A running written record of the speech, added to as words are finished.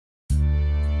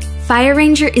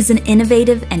FireRanger is an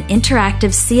innovative and interactive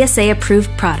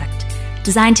CSA-approved product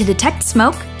designed to detect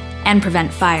smoke and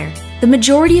prevent fire. The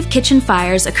majority of kitchen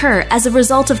fires occur as a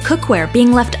result of cookware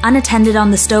being left unattended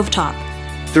on the stovetop.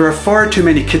 There are far too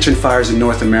many kitchen fires in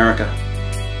North America.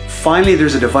 Finally,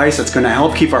 there's a device that's going to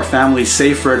help keep our families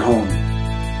safer at home.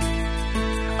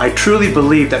 I truly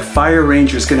believe that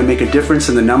FireRanger is going to make a difference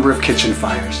in the number of kitchen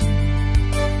fires.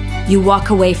 You walk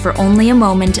away for only a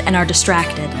moment and are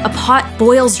distracted. A pot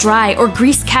boils dry or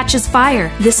grease catches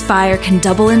fire. This fire can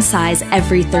double in size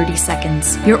every 30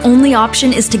 seconds. Your only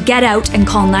option is to get out and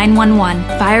call 911.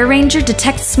 FireRanger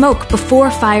detects smoke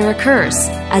before fire occurs.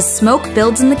 As smoke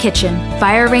builds in the kitchen,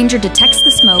 FireRanger detects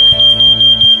the smoke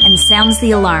and sounds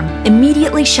the alarm,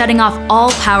 immediately shutting off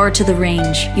all power to the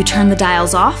range. You turn the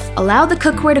dials off, allow the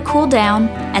cookware to cool down,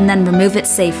 and then remove it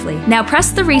safely. Now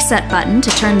press the reset button to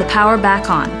turn the power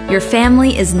back on. Your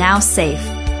family is now safe.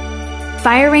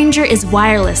 FireRanger is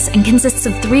wireless and consists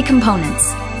of 3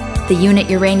 components: the unit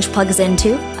your range plugs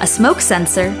into, a smoke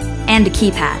sensor, and a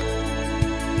keypad.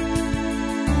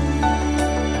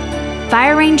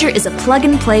 FireRanger is a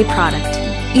plug-and-play product,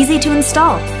 easy to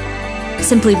install.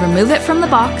 Simply remove it from the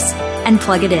box and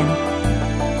plug it in.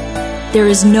 There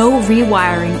is no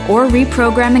rewiring or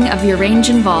reprogramming of your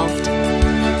range involved.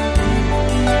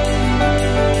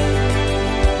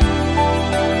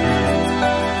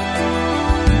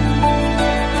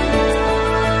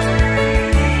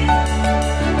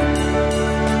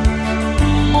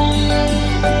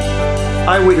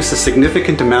 I witnessed a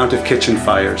significant amount of kitchen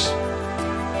fires.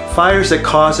 Fires that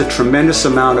cause a tremendous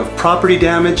amount of property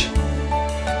damage,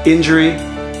 injury,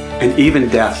 and even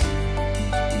death.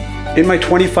 In my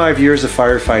 25 years of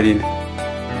firefighting,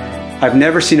 I've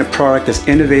never seen a product as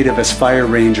innovative as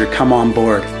FireRanger come on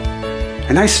board.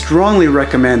 And I strongly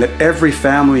recommend that every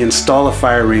family install a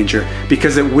FireRanger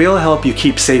because it will help you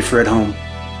keep safer at home.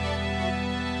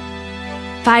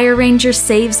 FireRanger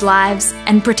saves lives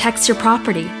and protects your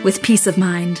property with peace of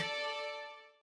mind.